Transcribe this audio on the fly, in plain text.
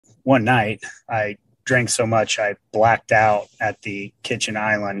one night I drank so much I blacked out at the kitchen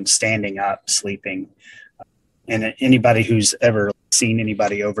island, standing up, sleeping. And anybody who's ever seen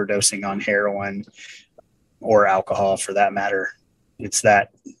anybody overdosing on heroin or alcohol, for that matter, it's that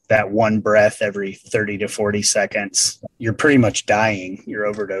one breath every 30 to 40 seconds. You're pretty much dying.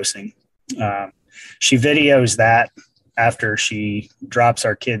 You're overdosing. She videos that after she drops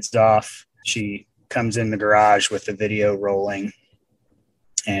our kids off. She comes in the garage with the video rolling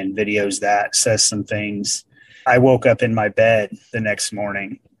and videos that, says some things. I woke up in my bed the next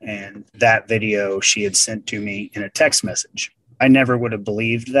morning, and that video she had sent to me in a text message. I never would have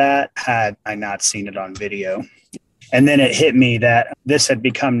believed that had I not seen it on video. And then it hit me that this had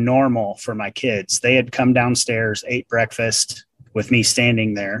become normal for my kids. They had come downstairs, ate breakfast with me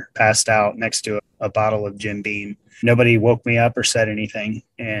standing there, passed out next to a bottle of Jim Beam. Nobody woke me up or said anything,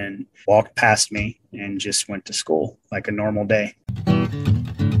 and walked past me and just went to school like a normal day.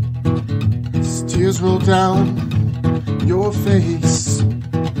 As tears roll down your face,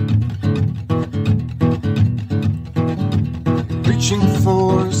 reaching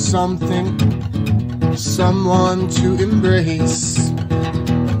for something, someone to embrace,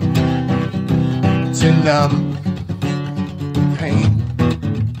 to numb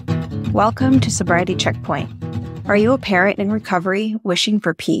pain. Welcome to Sobriety Checkpoint. Are you a parent in recovery wishing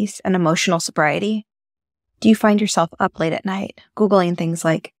for peace and emotional sobriety? Do you find yourself up late at night, Googling things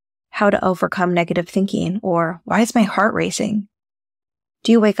like how to overcome negative thinking or why is my heart racing?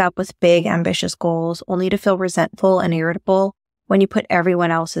 Do you wake up with big, ambitious goals only to feel resentful and irritable when you put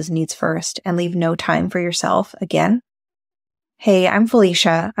everyone else's needs first and leave no time for yourself again? Hey, I'm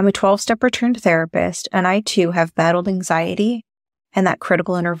Felicia. I'm a 12-step returned therapist, and I too have battled anxiety and that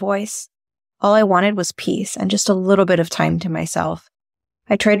critical inner voice. All I wanted was peace and just a little bit of time to myself.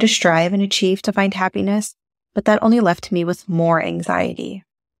 I tried to strive and achieve to find happiness, but that only left me with more anxiety.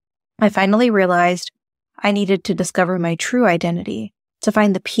 I finally realized I needed to discover my true identity to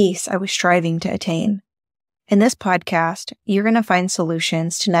find the peace I was striving to attain. In this podcast, you're going to find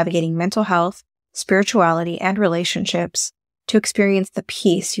solutions to navigating mental health, spirituality, and relationships to experience the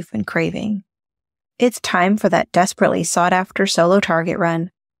peace you've been craving. It's time for that desperately sought-after solo Target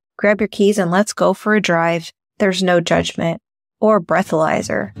run. Grab your keys and let's go for a drive. There's no judgment or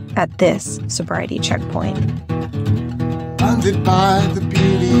breathalyzer at this Sobriety Checkpoint. Blinded by the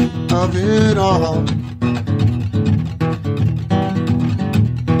beauty of it all,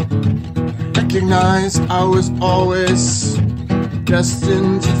 recognize I was always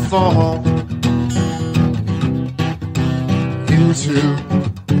destined to fall into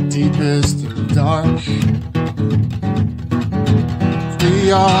deepest of dark.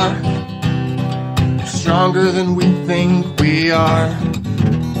 We are stronger than we think we are.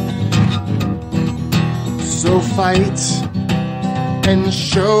 So fight and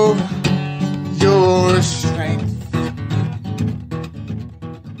show your strength.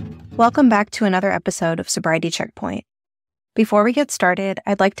 Welcome back to another episode of Sobriety Checkpoint. Before we get started,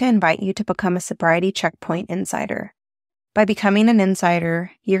 I'd like to invite you to become a Sobriety Checkpoint Insider. By becoming an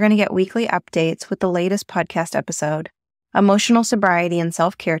insider, you're going to get weekly updates with the latest podcast episode, emotional sobriety and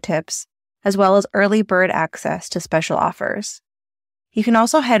self-care tips, as well as early bird access to special offers. You can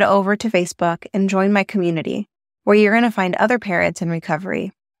also head over to Facebook and join my community, where you're going to find other parents in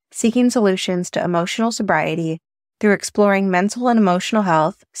recovery, seeking solutions to emotional sobriety through exploring mental and emotional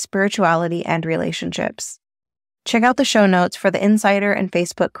health, spirituality, and relationships. Check out the show notes for the Insider and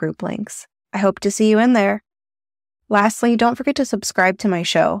Facebook group links. I hope to see you in there. Lastly, don't forget to subscribe to my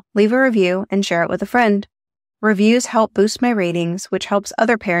show, leave a review, and share it with a friend. Reviews help boost my ratings, which helps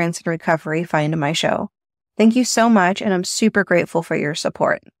other parents in recovery find my show. Thank you so much, and I'm super grateful for your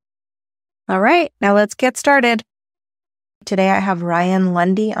support. All right, now let's get started. Today I have Ryan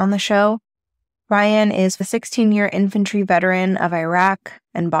Lundy on the show. Ryan is a 16-year infantry veteran of Iraq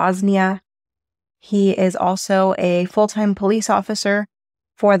and Bosnia. He is also a full-time police officer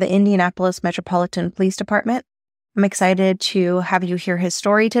for the Indianapolis Metropolitan Police Department. I'm excited to have you hear his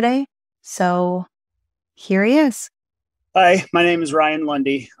story today. So here he is. Hi, my name is Ryan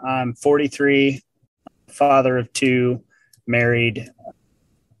Lundy. I'm 43, father of two, married,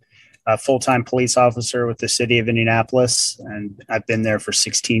 a full-time police officer with the city of Indianapolis, and I've been there for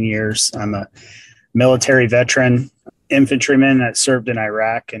 16 years. I'm a military veteran, infantryman that served in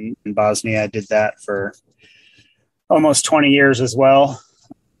Iraq and in Bosnia. I did that for almost 20 years as well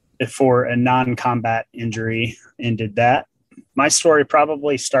before a non-combat injury ended that. My story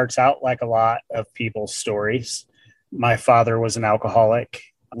probably starts out like a lot of people's stories. My father was an alcoholic,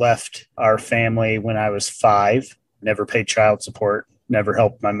 left our family when I was 5, never paid child support, never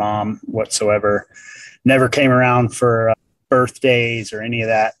helped my mom whatsoever, never came around for birthdays or any of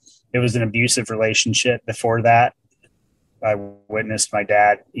that. It was an abusive relationship before that. I witnessed my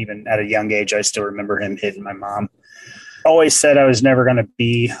dad, even at a young age. I still remember him hitting my mom. Always said I was never going to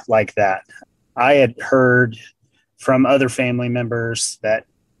be like that. I had heard from other family members that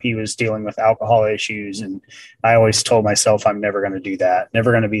he was dealing with alcohol issues. And I always told myself, I'm never going to do that,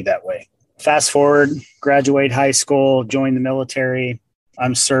 never going to be that way. Fast forward, graduate high school, join the military.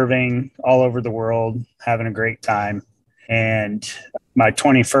 I'm serving all over the world, having a great time. And my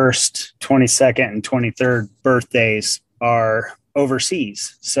 21st, 22nd, and 23rd birthdays are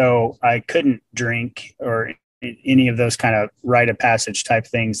overseas. So I couldn't drink or any of those kind of rite of passage type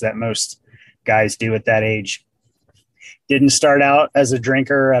things that most guys do at that age. Didn't start out as a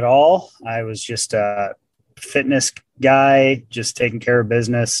drinker at all. I was just a fitness guy, just taking care of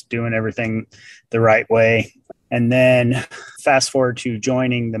business, doing everything the right way. And then fast forward to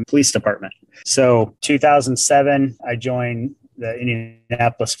joining the police department. So 2007, I joined the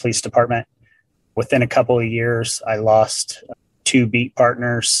Indianapolis Police Department. Within a couple of years, I lost 2 beat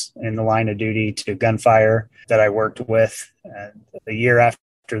partners in the line of duty to gunfire that I worked with. The year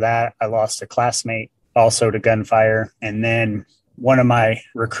after that, I lost a classmate also to gunfire. And then one of my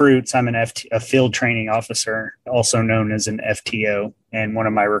recruits, I'm a field training officer, also known as an FTO. And one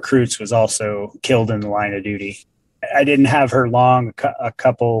of my recruits was also killed in the line of duty. I didn't have her long, a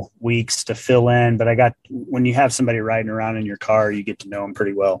couple weeks to fill in, but when you have somebody riding around in your car, you get to know them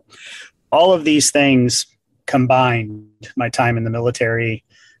pretty well. All of these things combined, my time in the military,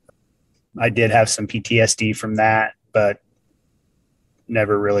 I did have some PTSD from that, but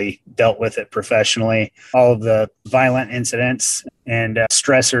never really dealt with it professionally. All of the violent incidents and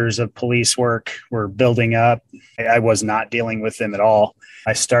stressors of police work were building up. I was not dealing with them at all.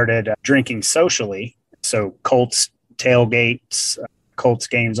 I started drinking socially. So Colts tailgates, Colts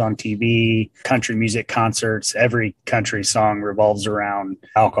games on TV, country music concerts, every country song revolves around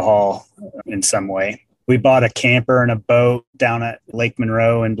alcohol in some way. We bought a camper and a boat down at Lake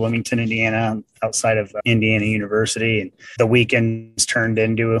Monroe in Bloomington, Indiana, outside of Indiana University. And the weekends turned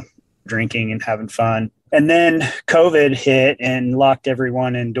into drinking and having fun. And then COVID hit and locked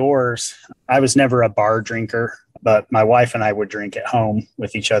everyone indoors. I was never a bar drinker, but my wife and I would drink at home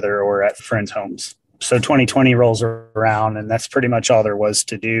with each other or at friends' homes. So 2020 rolls around, and that's pretty much all there was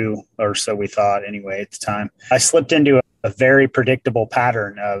to do, or so we thought anyway at the time. I slipped into a very predictable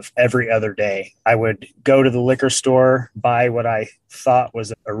pattern of every other day. I would go to the liquor store, buy what I thought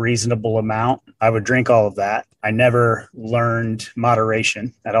was a reasonable amount. I would drink all of that. I never learned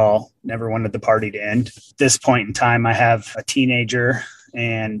moderation at all, never wanted the party to end. At this point in time, I have a teenager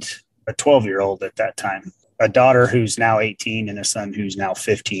and a 12-year-old at that time, a daughter who's now 18 and a son who's now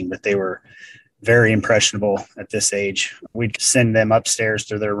 15, but they were very impressionable at this age. We'd send them upstairs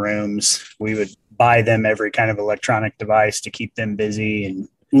to their rooms. We would buy them every kind of electronic device to keep them busy. And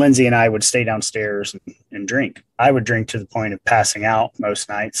Lindsay and I would stay downstairs and drink. I would drink to the point of passing out most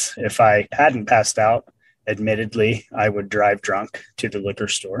nights. If I hadn't passed out, admittedly, I would drive drunk to the liquor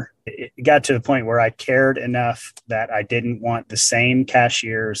store. It got to the point where I cared enough that I didn't want the same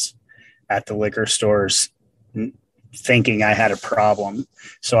cashiers at the liquor stores thinking I had a problem.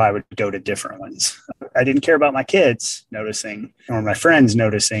 So I would go to different ones. I didn't care about my kids noticing or my friends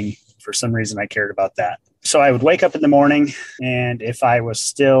noticing. For some reason, I cared about that. So I would wake up in the morning, and if I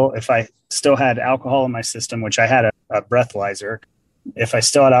still had alcohol in my system, which I had a breathalyzer, if I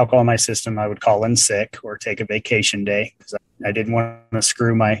still had alcohol in my system, I would call in sick or take a vacation day because I didn't want to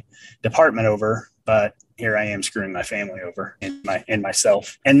screw my department over, but here I am screwing my family over and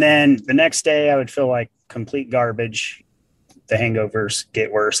myself. And then the next day I would feel like complete garbage. The hangovers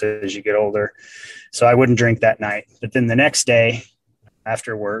get worse as you get older. So I wouldn't drink that night. But then the next day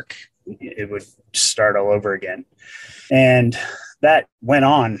after work, it would start all over again. And that went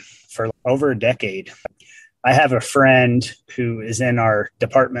on for over a decade. I have a friend who is in our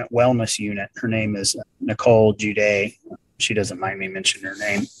department wellness unit. Her name is Nicole Jude. She doesn't mind me mentioning her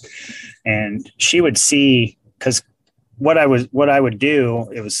name. And she would see, because what I would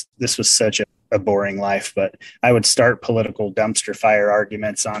do, this was such a boring life, but I would start political dumpster fire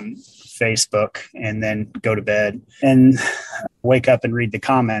arguments on Facebook and then go to bed and wake up and read the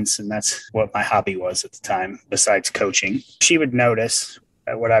comments. And that's what my hobby was at the time, besides coaching. She would notice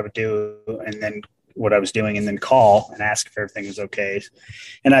what I would do and then what I was doing and then call and ask if everything was okay.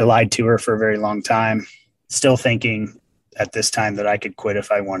 And I lied to her for a very long time, still thinking at this time that I could quit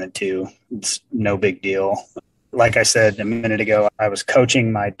if I wanted to. It's no big deal. Like I said a minute ago, I was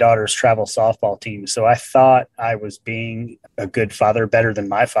coaching my daughter's travel softball team. So I thought I was being a good father, better than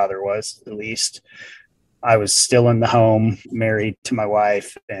my father was, at least. I was still in the home, married to my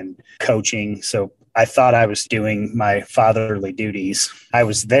wife and coaching. So I thought I was doing my fatherly duties. I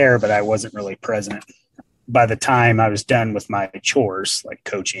was there, but I wasn't really present. By the time I was done with my chores, like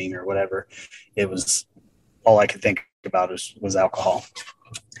coaching or whatever, it was all I could think about was alcohol.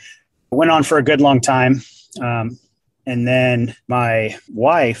 It went on for a good long time. And then my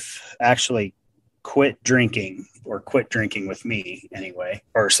wife actually quit drinking with me anyway,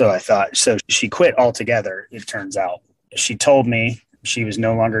 or so I thought. So she quit altogether, it turns out. She told me she was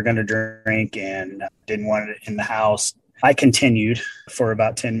no longer going to drink and didn't want it in the house. I continued for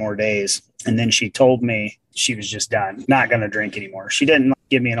about 10 more days. And then she told me she was just done, not going to drink anymore. She didn't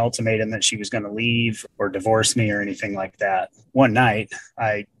give me an ultimatum that she was going to leave or divorce me or anything like that. One night,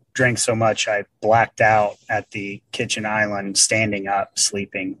 I drank so much I blacked out at the kitchen island, standing up,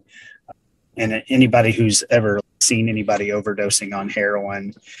 sleeping. And anybody who's ever seen anybody overdosing on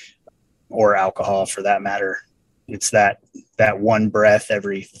heroin or alcohol, for that matter, it's that one breath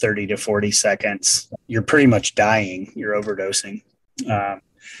every 30 to 40 seconds. You're pretty much dying. You're overdosing.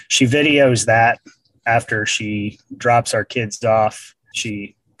 She videos that after she drops our kids off.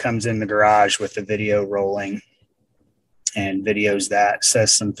 She comes in the garage with the video rolling and videos that,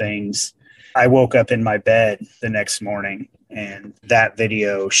 says some things. I woke up in my bed the next morning, and that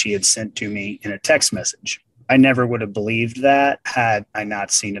video she had sent to me in a text message. I never would have believed that had I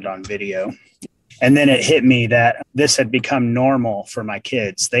not seen it on video. And then it hit me that this had become normal for my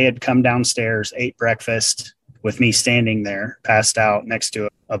kids. They had come downstairs, ate breakfast with me standing there, passed out next to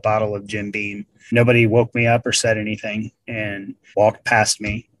a bottle of Jim Beam. Nobody woke me up or said anything, and walked past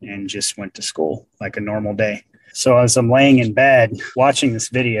me and just went to school like a normal day. So as I'm laying in bed watching this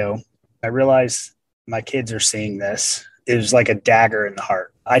video, I realized my kids are seeing this. It was like a dagger in the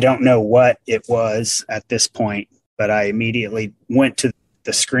heart. I don't know what it was at this point, but I immediately went to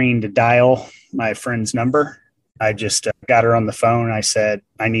the screen to dial my friend's number. I just got her on the phone. I said,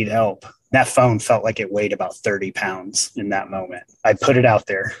 I need help. That phone felt like it weighed about 30 pounds in that moment. I put it out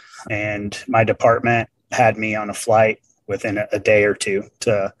there, and my department had me on a flight within a day or two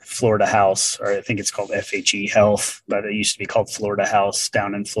to Florida House, or I think it's called FHE Health, but it used to be called Florida House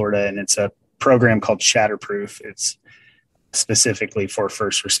down in Florida. And it's a program called Shatterproof. It's specifically for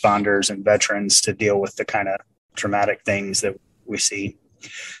first responders and veterans to deal with the kind of traumatic things that we see.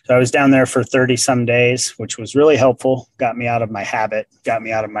 So I was down there for 30 some days, which was really helpful. Got me out of my habit, got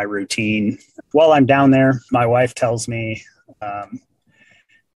me out of my routine. While I'm down there, my wife tells me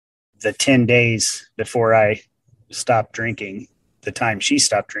the 10 days before I stopped drinking, the time she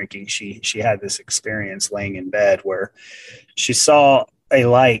stopped drinking, she had this experience laying in bed where she saw a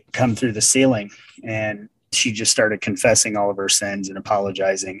light come through the ceiling, and she just started confessing all of her sins and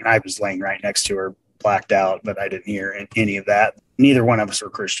apologizing. And I was laying right next to her, blacked out, but I didn't hear any of that. Neither one of us were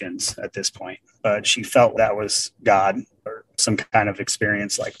Christians at this point, but she felt that was God or some kind of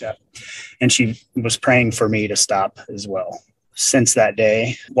experience like that. And she was praying for me to stop as well. Since that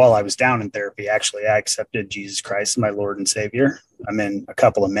day, while I was down in therapy, actually, I accepted Jesus Christ as my Lord and Savior. I'm in a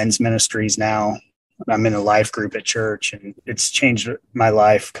couple of men's ministries now. I'm in a life group at church, and it's changed my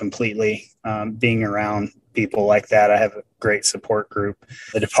life completely. Being around people like that, I have a great support group.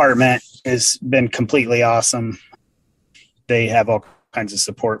 The department has been completely awesome. They have all kinds of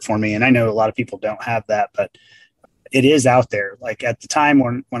support for me. And I know a lot of people don't have that, but it is out there. Like at the time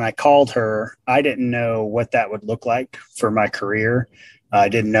when I called her, I didn't know what that would look like for my career. I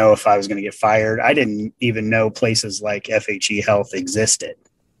didn't know if I was going to get fired. I didn't even know places like FHE Health existed.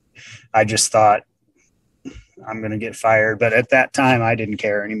 I just thought, I'm going to get fired. But at that time, I didn't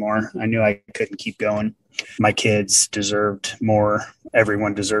care anymore. I knew I couldn't keep going. My kids deserved more.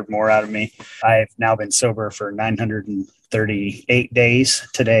 Everyone deserved more out of me. I've now been sober for 938 days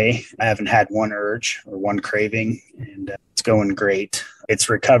today. I haven't had one urge or one craving, and it's going great. It's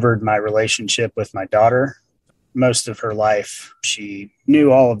recovered my relationship with my daughter. Most of her life, she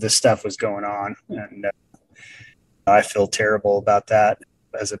knew all of this stuff was going on, and I feel terrible about that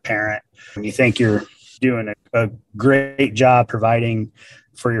as a parent. When you think you're doing a great job providing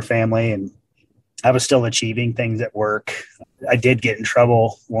for your family, and I was still achieving things at work. I did get in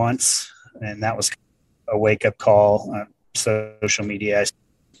trouble once, and that was a wake-up call on social media. I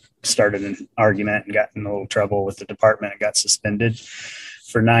started an argument and got in a little trouble with the department and got suspended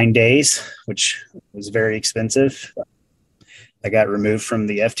for 9 days, which was very expensive. I got removed from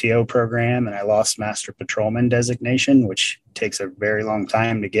the FTO program, and I lost Master Patrolman designation, which takes a very long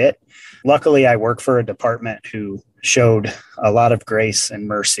time to get. Luckily, I work for a department who showed a lot of grace and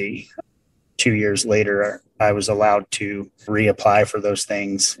mercy. 2 years later, I was allowed to reapply for those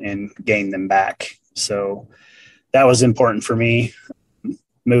things and gain them back. So that was important for me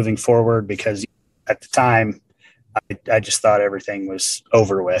moving forward, because at the time, I just thought everything was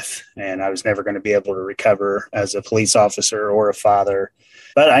over with and I was never going to be able to recover as a police officer or a father.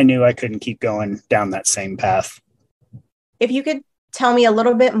 But I knew I couldn't keep going down that same path. If you could tell me a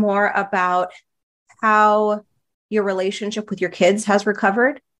little bit more about how your relationship with your kids has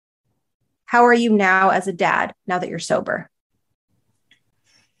recovered. How are you now as a dad, now that you're sober?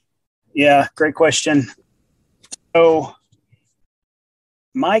 Yeah, great question. So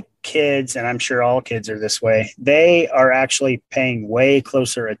my kids, and I'm sure all kids are this way, they are actually paying way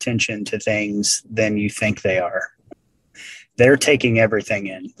closer attention to things than you think they are. They're taking everything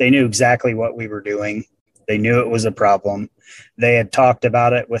in. They knew exactly what we were doing. They knew it was a problem. They had talked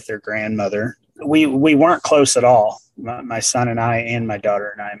about it with their grandmother. We weren't close at all, my son and I and my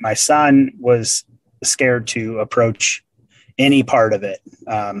daughter and I. My son was scared to approach any part of it.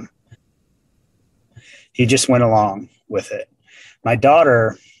 He just went along with it. My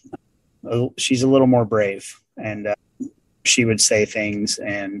daughter, she's a little more brave, and she would say things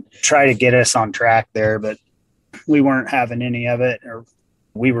and try to get us on track there, but we weren't having any of it, or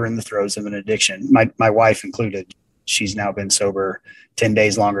we were in the throes of an addiction. My wife included. She's now been sober 10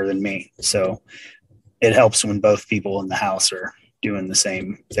 days longer than me. So it helps when both people in the house are doing the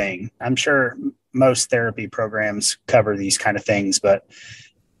same thing. I'm sure most therapy programs cover these kind of things, but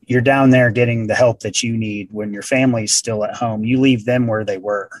you're down there getting the help that you need when your family's still at home. You leave them where they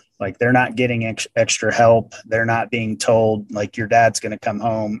were. Like, they're not getting extra help. They're not being told, like, your dad's going to come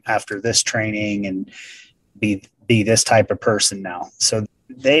home after this training and be this type of person now. So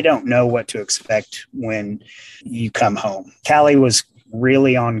they don't know what to expect when you come home. Callie was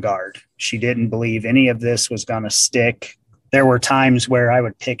really on guard. She didn't believe any of this was going to stick. There were times where I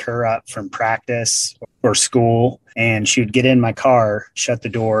would pick her up from practice or school, and she would get in my car, shut the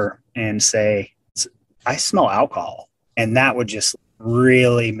door, and say, "I smell alcohol." And that would just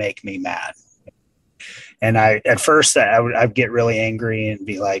really make me mad. And at first I'd get really angry and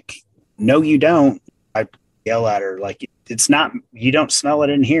be like, "No, you don't." I'd yell at her, like, "It's not, you don't smell it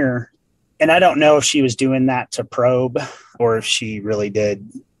in here." And I don't know if she was doing that to probe or if she really did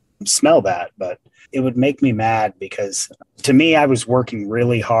smell that, but it would make me mad because to me, I was working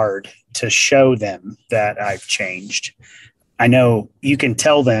really hard to show them that I've changed. I know you can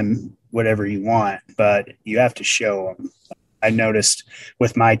tell them whatever you want, but you have to show them. I noticed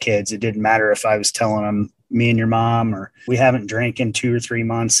with my kids, it didn't matter if I was telling them, "Me and your mom," or "We haven't drank in 2 or 3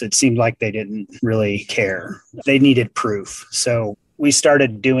 months." It seemed like they didn't really care. They needed proof. So we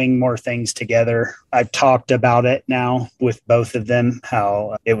started doing more things together. I've talked about it now with both of them,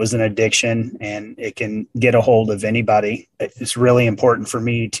 how it was an addiction and it can get a hold of anybody. It's really important for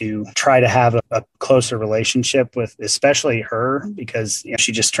me to try to have a closer relationship with especially her, because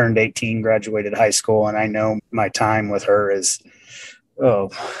she just turned 18, graduated high school, and I know my time with her is,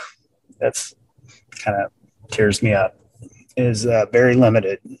 that's kind of tears me up, is very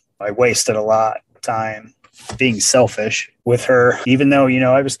limited. I wasted a lot of time being selfish with her, even though,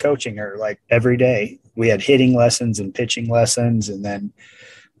 I was coaching her like every day. We had hitting lessons and pitching lessons, and then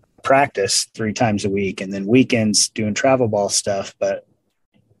practice 3 times a week, and then weekends doing travel ball stuff. But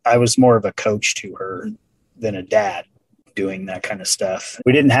I was more of a coach to her than a dad doing that kind of stuff.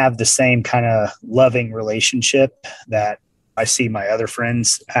 We didn't have the same kind of loving relationship that I see my other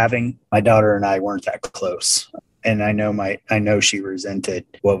friends having. My daughter and I weren't that close. And I know she resented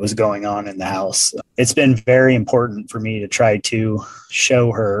what was going on in the house. It's been very important for me to try to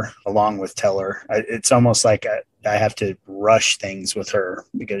show her along with tell her. It's almost like I have to rush things with her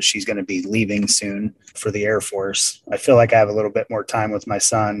because she's going to be leaving soon for the Air Force. I feel like I have a little bit more time with my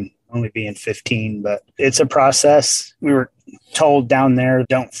son, only being 15, but it's a process. We were told down there,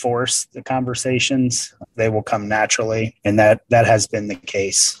 don't force the conversations. They will come naturally. And that has been the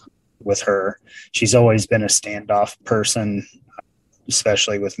case with her. She's always been a standoff person,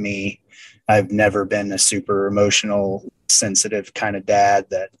 especially with me. I've never been a super emotional, sensitive kind of dad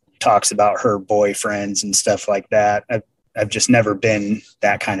that talks about her boyfriends and stuff like that. I've just never been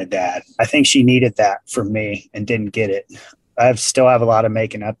that kind of dad. I think she needed that from me and didn't get it. I still have a lot of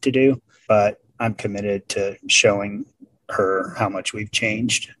making up to do, but I'm committed to showing her how much we've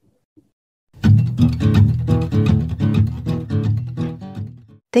changed.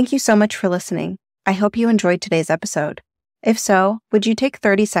 Thank you so much for listening. I hope you enjoyed today's episode. If so, would you take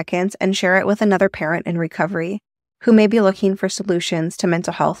 30 seconds and share it with another parent in recovery who may be looking for solutions to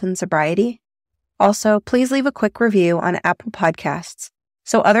mental health and sobriety? Also, please leave a quick review on Apple Podcasts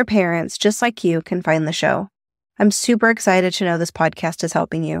so other parents just like you can find the show. I'm super excited to know this podcast is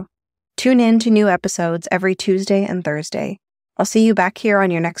helping you. Tune in to new episodes every Tuesday and Thursday. I'll see you back here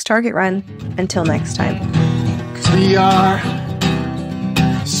on your next Target Run. Until next time. 'Cause we are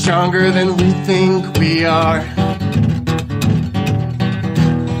stronger than we think we are.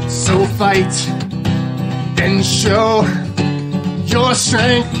 So fight and show your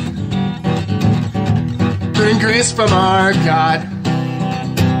strength. Learning grace from our God.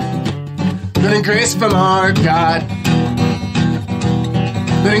 Learning grace from our God.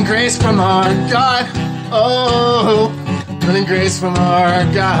 Learning grace from our God. Oh, learning grace from our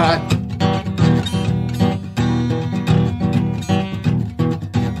God.